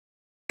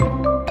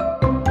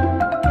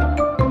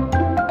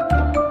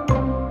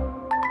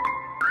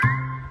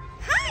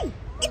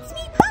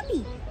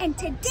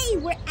Today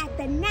we're at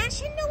the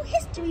National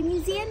History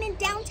Museum in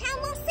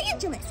downtown Los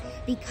Angeles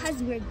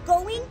because we're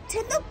going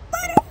to the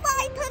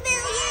Butterfly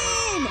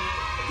Pavilion!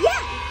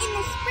 Yeah, in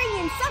the spring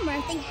and summer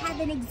they have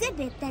an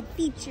exhibit that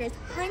features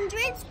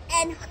hundreds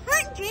and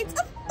hundreds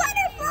of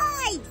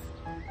butterflies!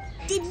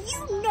 Did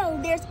you know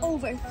there's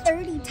over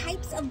 30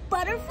 types of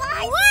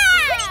butterflies? Wow!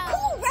 Pretty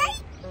cool,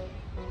 right?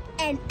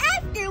 And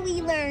after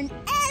we learn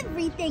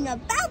everything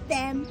about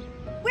them,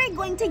 we're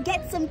going to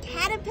get some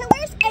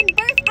caterpillars and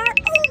birth our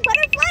own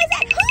butterflies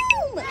at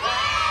home!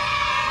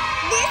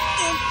 This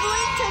is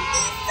going to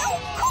be so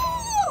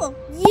cool!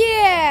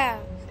 Yeah!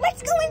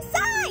 Let's go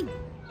inside!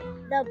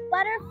 The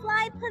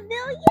Butterfly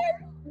Pavilion,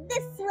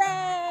 this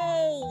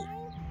way!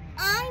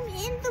 I'm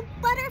in the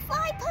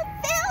Butterfly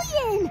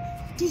Pavilion!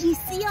 Did you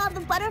see all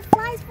the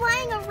butterflies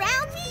flying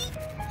around me?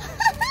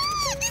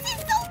 This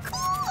is so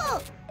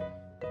cool!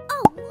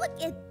 Oh,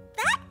 look at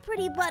that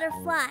pretty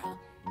butterfly!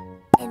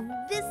 And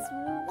this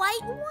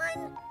white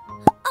one?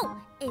 Oh,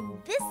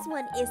 and this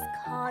one is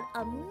called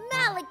a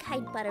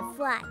malachite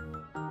butterfly.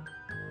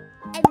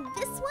 And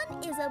this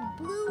one is a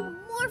blue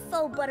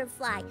morpho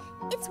butterfly.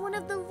 It's one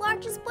of the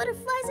largest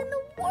butterflies in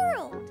the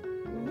world.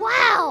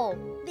 Wow!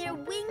 Their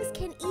wings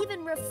can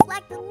even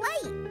reflect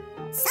light.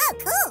 So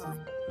cool!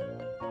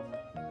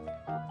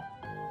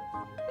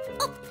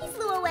 Oh, he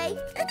flew away.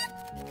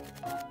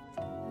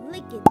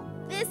 Look at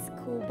this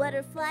cool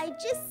butterfly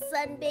just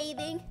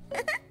sunbathing.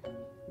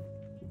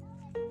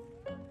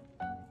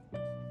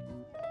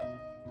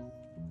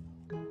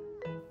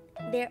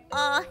 They're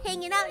all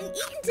hanging out and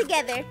eating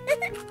together.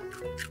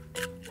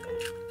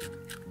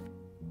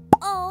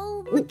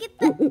 Oh, look at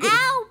the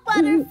owl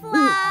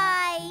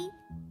butterfly.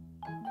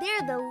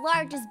 They're the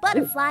largest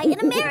butterfly in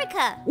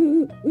America.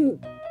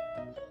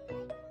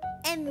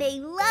 And they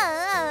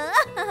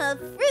love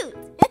fruit.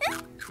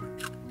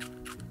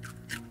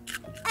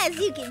 As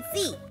you can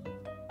see.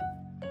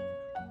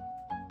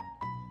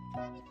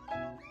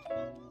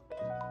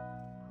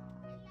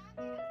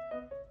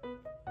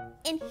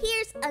 And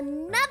here's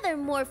another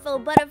morpho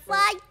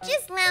butterfly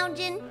just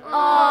lounging.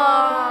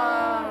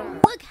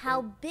 Aww. Look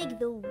how big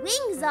the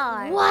wings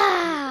are.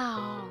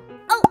 Wow!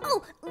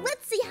 Oh,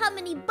 let's see how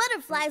many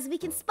butterflies we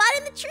can spot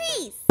in the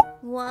trees.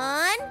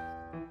 1,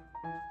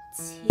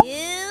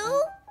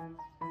 2,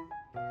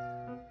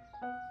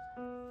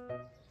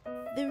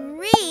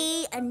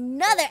 3,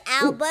 another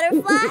owl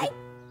butterfly,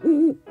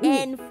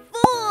 and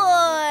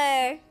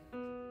 4.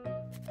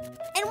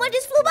 And one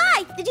just flew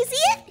by. Did you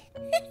see it?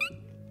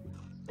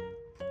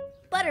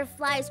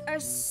 Butterflies are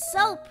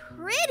so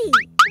pretty.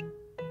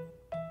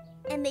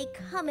 And they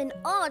come in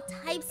all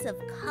types of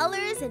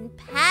colors and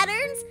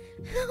patterns,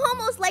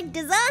 almost like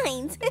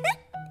designs.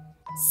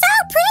 So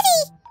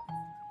pretty!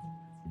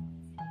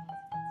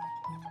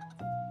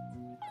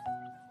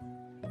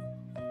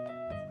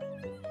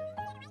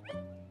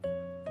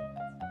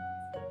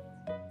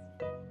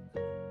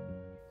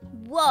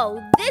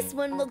 Whoa, this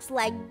one looks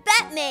like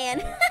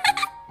Batman.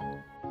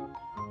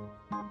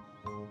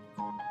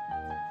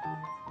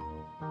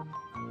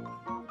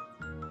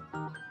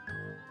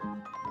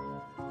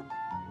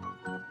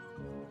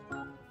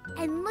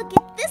 And look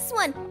at this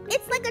one.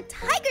 It's like a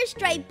tiger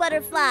stripe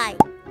butterfly.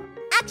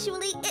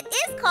 Actually, it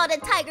is called a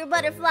tiger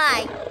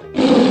butterfly.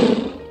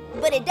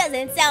 But it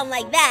doesn't sound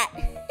like that.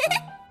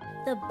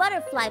 The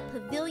Butterfly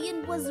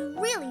Pavilion was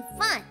really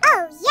fun.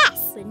 Oh,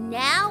 yes! But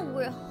now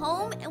we're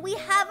home and we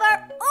have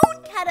our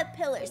own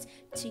caterpillars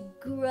to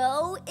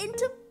grow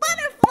into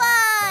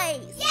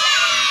butterflies. Yay!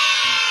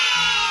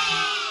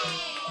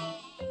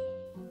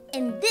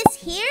 And this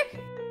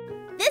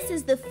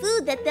is the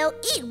food that they'll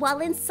eat while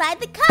inside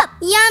the cup.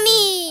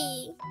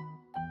 Yummy!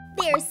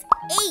 There's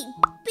 8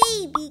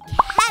 baby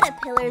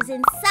caterpillars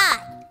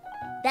inside.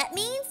 That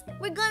means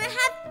we're gonna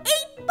have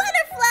 8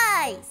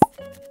 butterflies.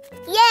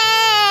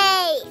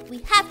 Yay! We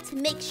have to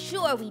make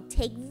sure we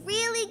take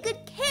really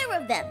good care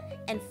of them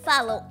and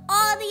follow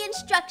all the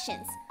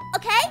instructions,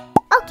 okay?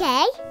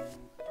 Okay.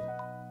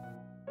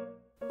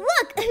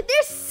 Look,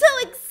 they're so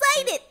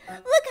excited.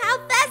 Look how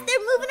fast they're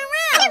moving around.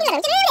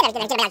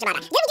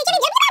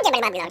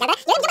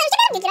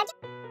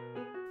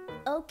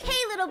 Okay,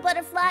 little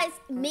butterflies,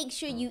 make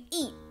sure you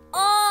eat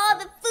all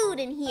the food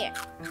in here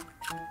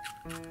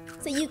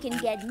so you can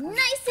get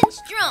nice and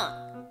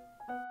strong.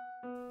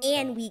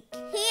 And we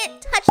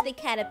can't touch the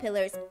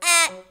caterpillars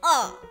at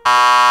all.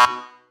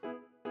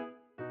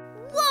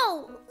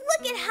 Whoa,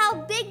 look at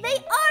how big they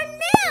are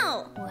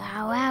now.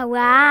 Wow, wow,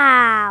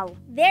 wow.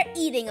 They're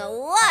eating a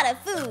lot of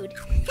food.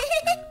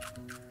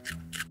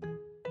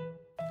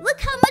 Look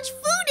how much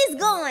food is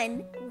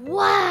gone.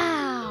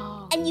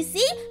 Wow! And you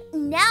see,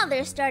 now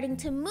they're starting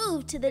to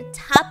move to the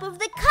top of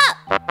the cup.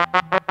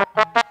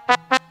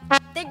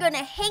 They're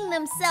gonna hang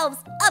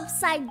themselves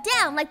upside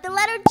down like the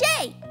letter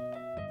J.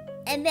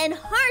 And then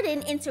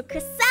harden into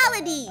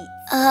chrysalides.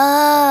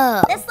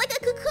 Oh. That's like a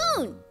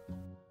cocoon.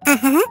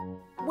 Uh-huh.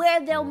 Where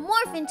they'll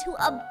morph into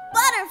a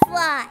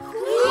butterfly.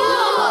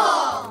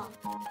 Cool!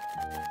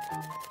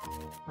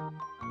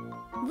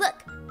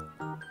 Look,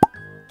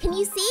 can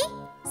you see?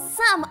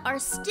 Some are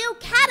still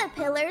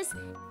caterpillars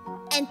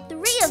And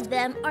 3 of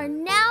them are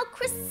now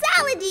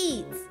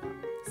chrysalides.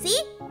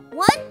 See?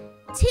 1,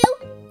 2,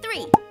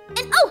 3.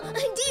 And oh,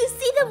 do you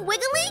see them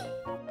wiggling?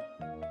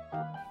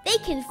 They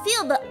can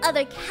feel the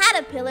other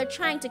caterpillar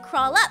trying to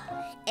crawl up,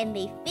 and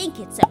they think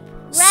it's a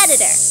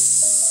predator.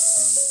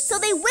 So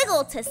they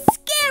wiggle to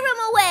scare him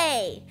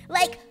away,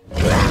 like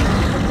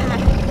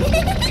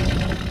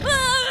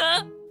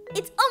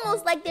it's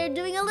almost like they're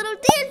doing a little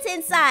dance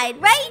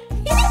inside, right?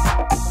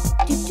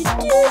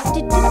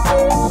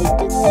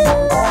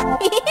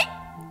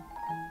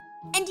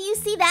 And do you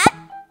see that?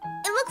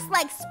 It looks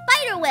like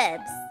spider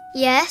webs.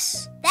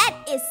 Yes. That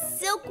is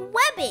silk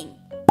webbing.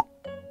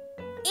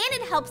 And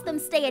it helps them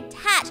stay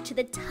attached to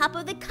the top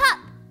of the cup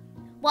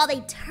while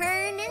they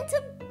turn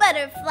into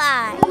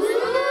butterflies.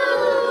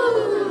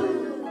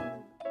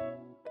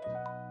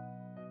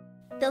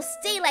 They'll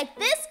stay like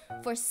this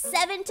for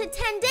 7 to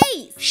 10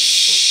 days.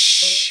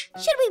 Shh.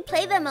 Should we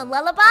play them a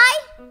lullaby?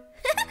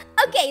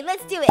 Okay,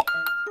 let's do it.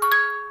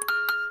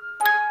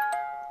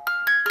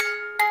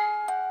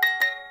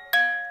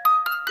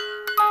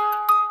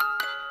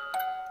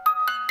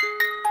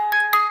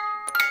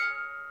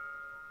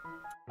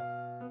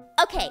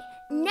 Okay,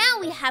 now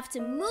we have to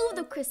move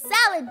the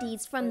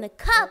chrysalides from the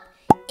cup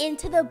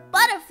into the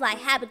butterfly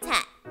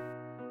habitat.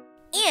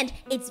 And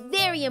it's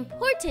very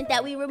important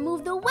that we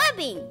remove the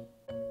webbing,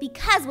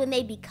 because when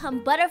they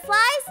become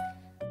butterflies,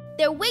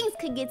 their wings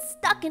could get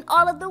stuck in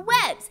all of the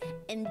webs,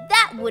 and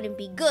that wouldn't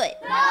be good.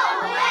 No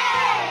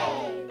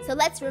way! So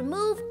let's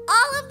remove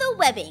all of the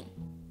webbing.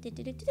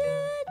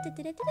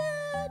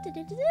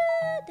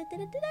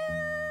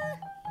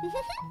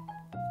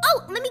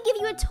 Oh, let me give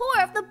you a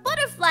tour of the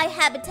butterfly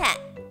habitat.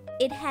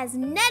 It has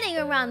netting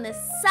around the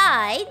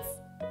sides.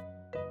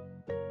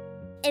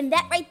 And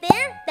that right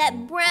there,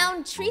 that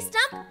brown tree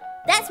stump,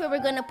 that's where we're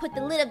going to put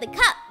the lid of the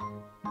cup.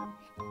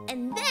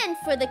 And then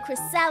for the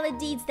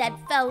chrysalides that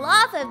fell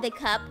off of the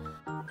cup,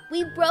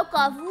 we broke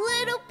off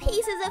little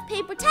pieces of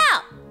paper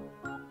towel.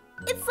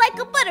 It's like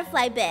a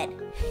butterfly bed.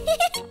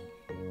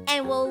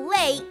 And we'll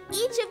lay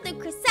each of the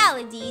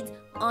chrysalides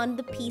on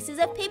the pieces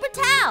of paper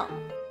towel.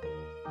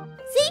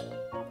 See?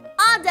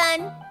 All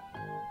done.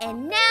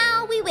 And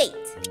now we wait.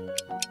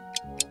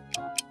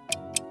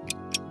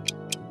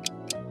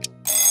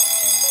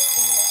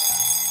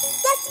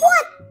 Guess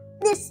what?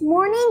 This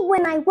morning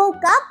when I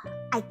woke up,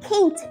 I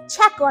came to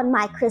check on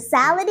my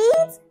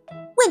chrysalides,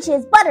 which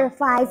is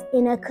butterflies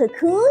in a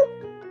cocoon,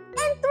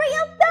 and 3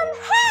 of them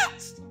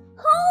hatched.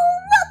 Oh,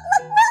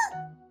 look!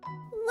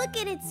 Look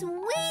at its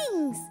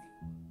wings.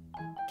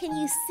 Can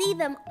you see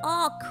them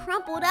all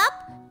crumpled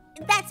up?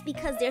 That's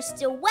because they're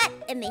still wet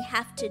and they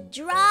have to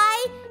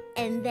dry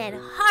and then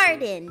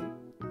harden.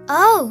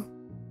 Oh.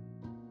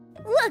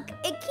 Look,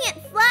 it can't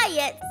fly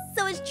yet,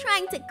 so it's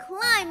trying to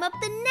climb up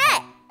the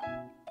net.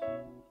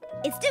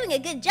 It's doing a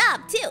good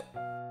job, too.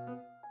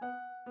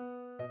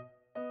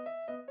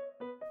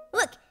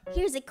 Look,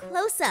 here's a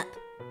close-up.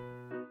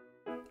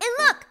 And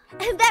look,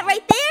 that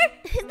right there,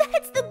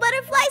 that's the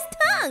butterfly's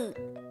tongue.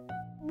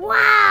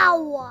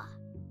 Wow.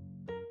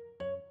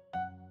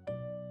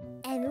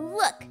 And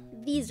look,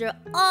 these are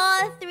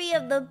all 3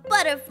 of the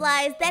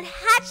butterflies that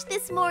hatched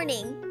this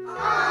morning.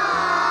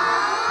 Aww.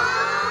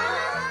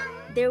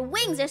 Their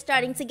wings are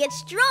starting to get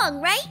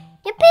strong, right?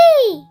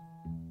 Yippee!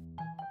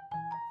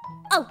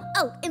 Oh,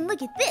 and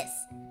look at this.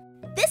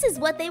 This is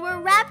what they were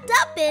wrapped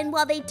up in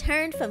while they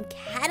turned from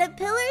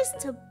caterpillars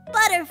to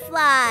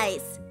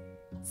butterflies.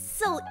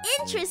 So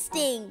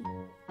interesting.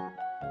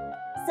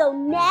 So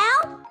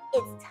now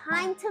it's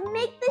time to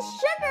make the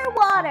sugar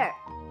water.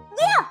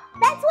 Yeah,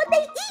 that's what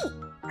they eat.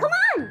 Come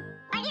on.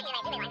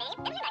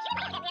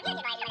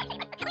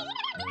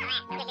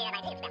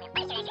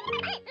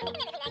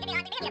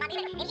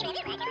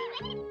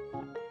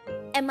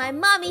 And my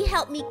mommy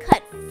helped me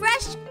cut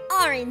fresh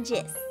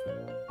oranges.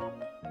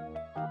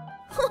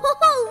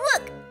 Oh,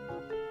 look!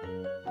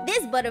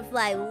 This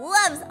butterfly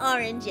loves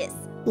oranges.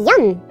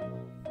 Yum.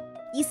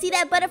 You see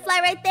that butterfly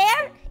right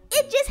there?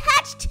 It just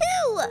hatched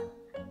too!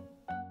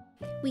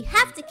 We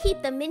have to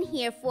keep them in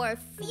here for a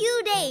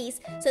few days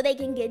so they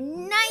can get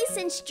nice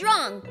and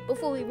strong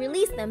before we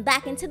release them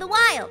back into the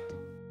wild.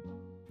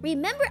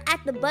 Remember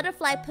at the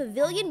Butterfly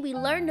Pavilion we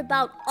learned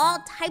about all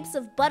types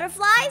of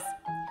butterflies?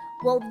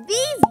 Well,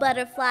 these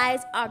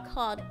butterflies are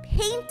called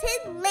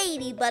painted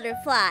lady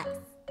butterflies.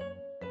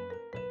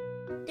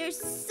 They're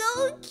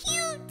so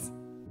cute!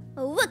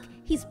 Oh, look,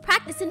 he's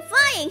practicing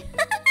flying.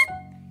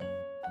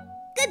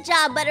 Good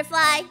job,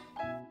 butterfly.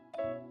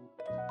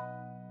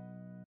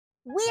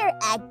 We're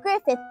at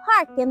Griffith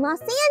Park in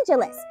Los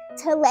Angeles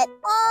to let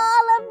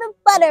all of the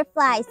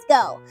butterflies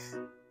go.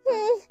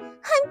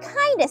 I'm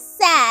kind of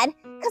sad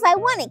because I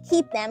want to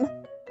keep them,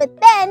 but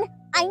then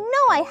I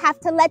know I have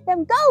to let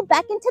them go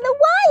back into the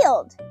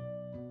wild.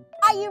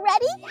 Are you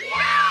ready?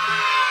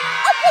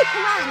 Yeah! Okay,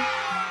 come on.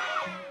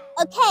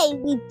 Okay,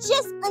 we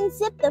just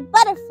unzipped the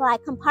butterfly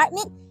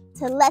compartment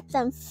to let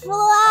them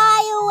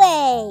fly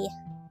away.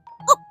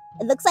 Oh,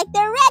 It looks like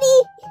they're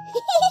ready.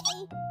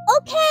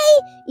 Okay,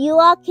 you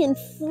all can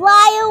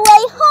fly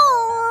away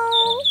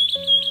home.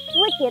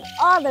 Look at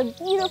all the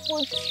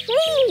beautiful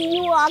trees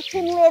you all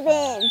can live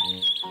in.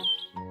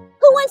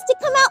 Who wants to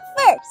come out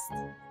first?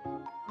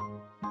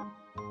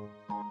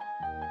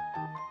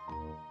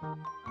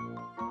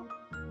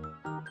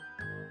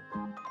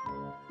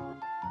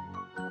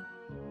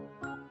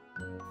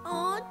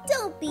 Oh,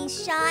 don't be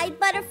shy,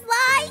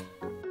 butterfly.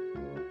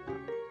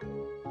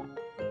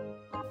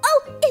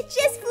 Oh, it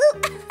just flew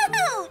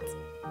out.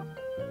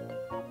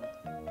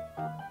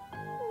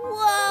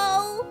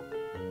 Whoa.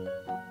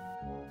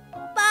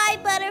 Bye,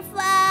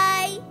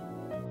 butterfly.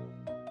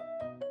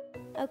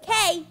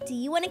 Okay, do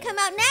you want to come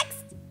out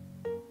next?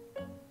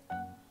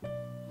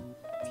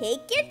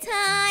 Take your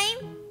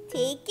time.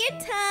 Take your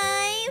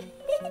time.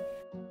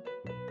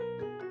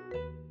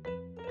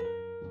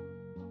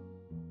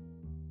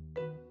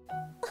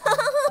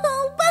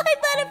 Oh, bye,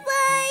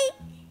 butterfly.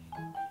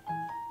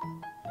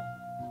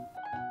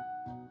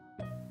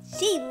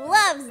 She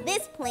loves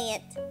this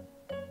plant.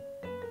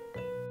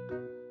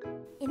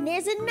 And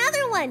there's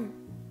another one.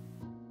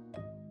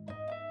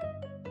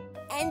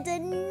 And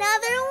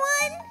another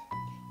one.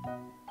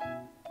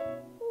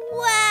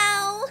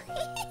 Wow.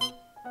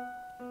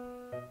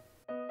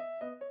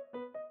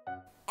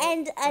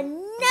 And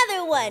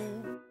another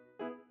one.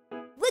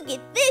 Look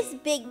at this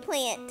big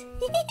plant.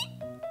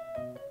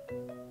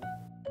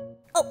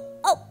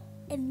 Oh,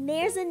 and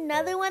there's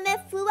another one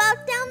that flew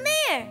out down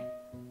there.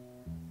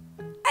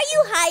 Are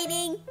you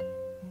hiding?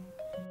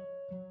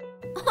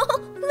 Oh,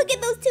 look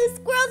at those two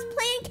squirrels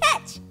playing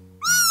catch.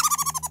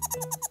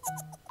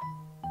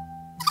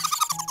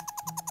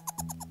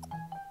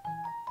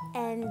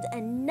 And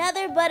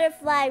another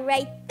butterfly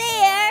right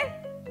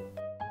there.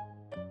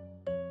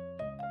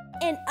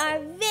 And our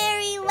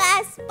very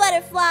last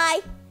butterfly.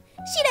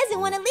 She doesn't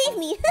want to leave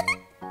me.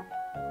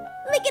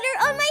 Look at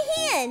her on my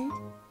hand.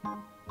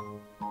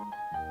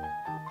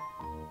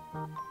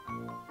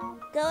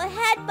 Go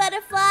ahead,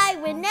 butterfly,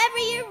 whenever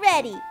you're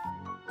ready.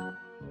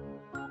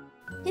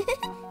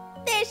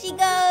 There she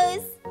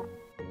goes.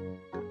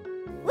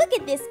 Look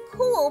at this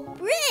cool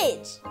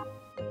bridge.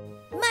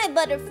 My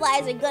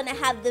butterflies are gonna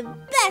have the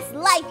best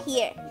life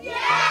here.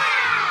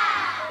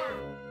 Yeah!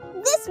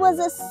 This was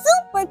a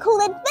super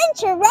cool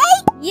adventure,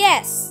 right?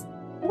 Yes.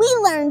 We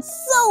learned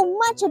so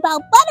much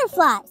about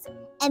butterflies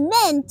and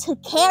then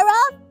took care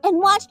of and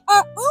watched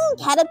our own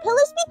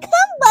caterpillars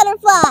become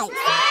butterflies.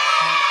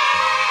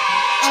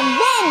 And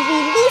then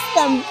released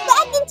them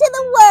back into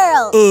the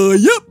world.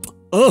 Yep.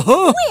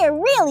 Uh-huh. We're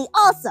really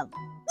awesome.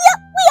 Yep,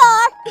 we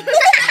are.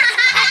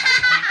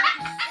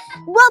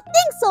 Well,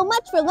 thanks so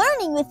much for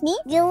learning with me.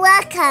 You're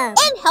welcome.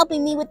 And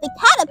helping me with the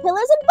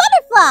caterpillars and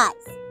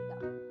butterflies.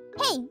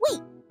 Hey,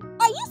 wait.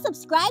 Are you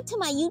subscribed to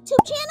my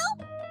YouTube channel?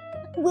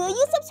 Will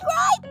you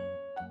subscribe?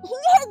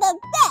 You're the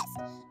best.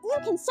 You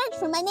can search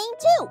for my name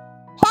too.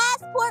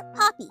 Passport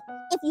Poppy,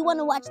 if you want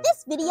to watch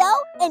this video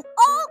and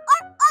all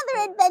our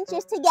other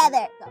adventures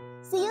together.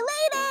 See you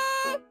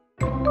later!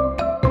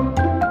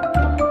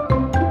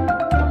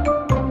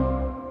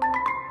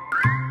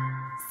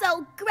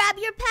 So grab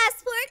your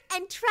passport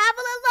and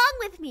travel along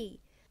with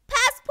me.